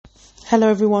Hello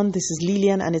everyone, this is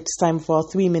Lillian and it's time for our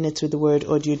 3 minutes with the word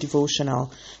audio devotional.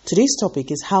 Today's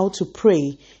topic is how to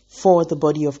pray for the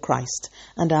body of Christ.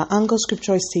 And our anchor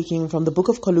scripture is taken from the book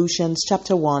of Colossians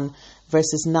chapter 1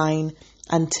 verses 9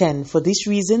 and 10. For this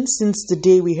reason, since the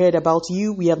day we heard about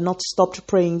you, we have not stopped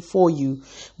praying for you.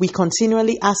 We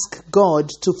continually ask God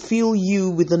to fill you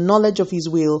with the knowledge of His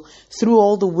will through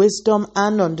all the wisdom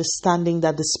and understanding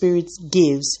that the Spirit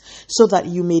gives, so that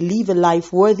you may live a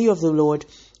life worthy of the Lord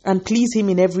and please Him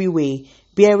in every way,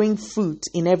 bearing fruit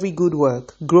in every good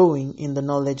work, growing in the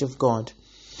knowledge of God.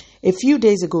 A few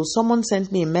days ago, someone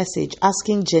sent me a message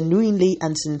asking genuinely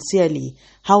and sincerely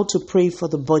how to pray for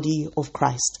the body of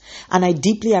Christ. And I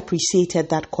deeply appreciated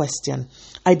that question.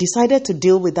 I decided to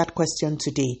deal with that question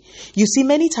today. You see,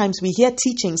 many times we hear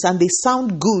teachings and they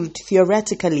sound good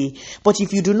theoretically, but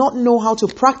if you do not know how to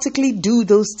practically do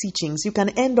those teachings, you can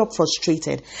end up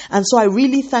frustrated. And so I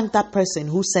really thank that person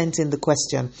who sent in the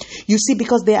question. You see,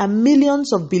 because there are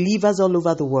millions of believers all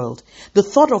over the world, the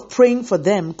thought of praying for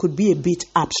them could be a bit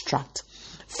abstract.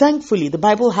 Thankfully, the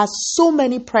Bible has so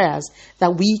many prayers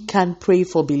that we can pray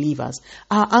for believers.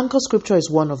 Our anchor scripture is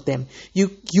one of them. You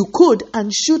could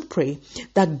and should pray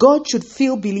that God should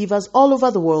fill believers all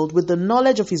over the world with the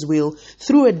knowledge of His will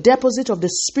through a deposit of the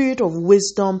spirit of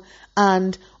wisdom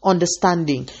and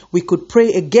understanding. We could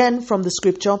pray again from the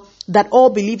scripture that all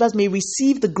believers may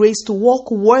receive the grace to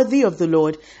walk worthy of the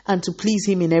Lord and to please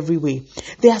Him in every way.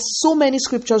 There are so many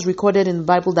scriptures recorded in the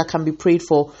Bible that can be prayed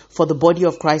for the body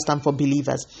of Christ and for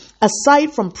believers.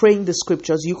 Aside from praying the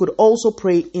scriptures, you could also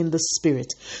pray in the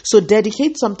Spirit. So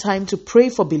dedicate some time to pray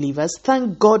for believers,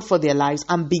 thank God for their lives,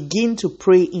 and begin to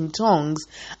pray in tongues,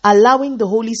 allowing the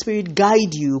Holy Spirit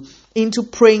guide you into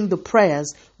praying the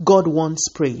prayers God once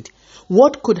prayed.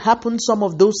 What could happen some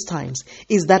of those times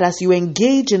is that as you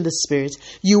engage in the Spirit,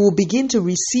 you will begin to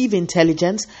receive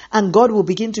intelligence and God will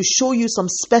begin to show you some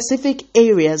specific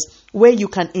areas where you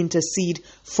can intercede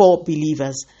for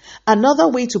believers. Another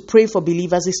way to pray for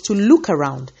believers is to look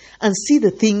around and see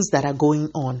the things that are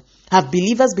going on. Have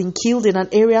believers been killed in an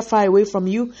area far away from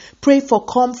you? Pray for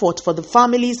comfort for the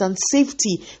families and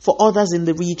safety for others in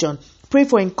the region. Pray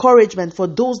for encouragement for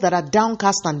those that are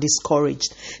downcast and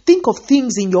discouraged. Think of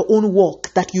things in your own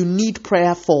walk that you need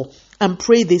prayer for and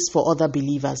pray this for other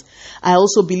believers. I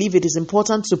also believe it is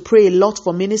important to pray a lot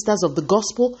for ministers of the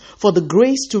gospel, for the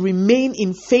grace to remain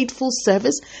in faithful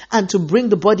service and to bring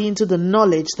the body into the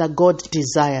knowledge that God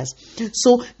desires.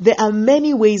 So there are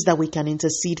many ways that we can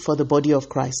intercede for the body of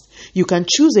Christ. You can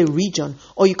choose a region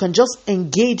or you can just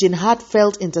engage in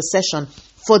heartfelt intercession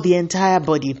for the entire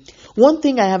body. One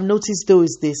thing I have noticed though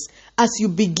is this: as you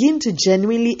begin to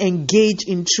genuinely engage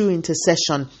in true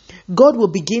intercession, God will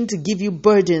begin to give you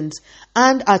burdens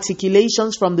and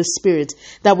articulations from the Spirit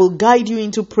that will guide you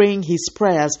into praying His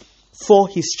prayers for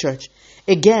His church.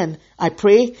 Again, I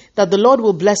pray that the Lord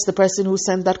will bless the person who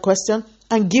sent that question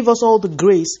and give us all the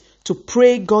grace to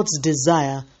pray God's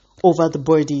desire over the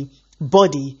body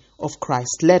of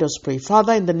Christ. Let us pray.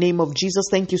 Father, in the name of Jesus,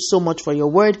 thank you so much for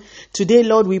your word. Today,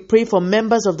 Lord, we pray for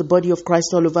members of the body of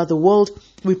Christ all over the world.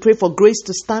 We pray for grace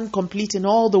to stand complete in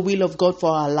all the will of God for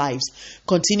our lives.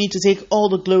 Continue to take all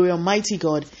the glory, Almighty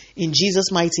God. In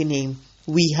Jesus' mighty name,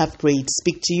 we have prayed.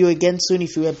 Speak to you again soon.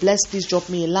 If you were blessed, please drop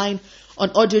me a line on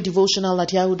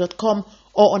audiodevotional@yahoo.com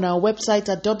or on our website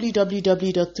at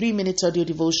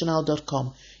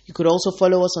www.3minutesaudiodevotional.com. You could also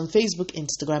follow us on Facebook,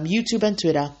 Instagram, YouTube, and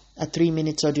Twitter at 3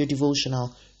 Minutes Audio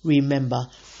Devotional. Remember,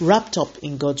 wrapped up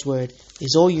in God's Word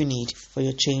is all you need for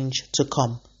your change to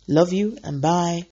come. Love you and bye.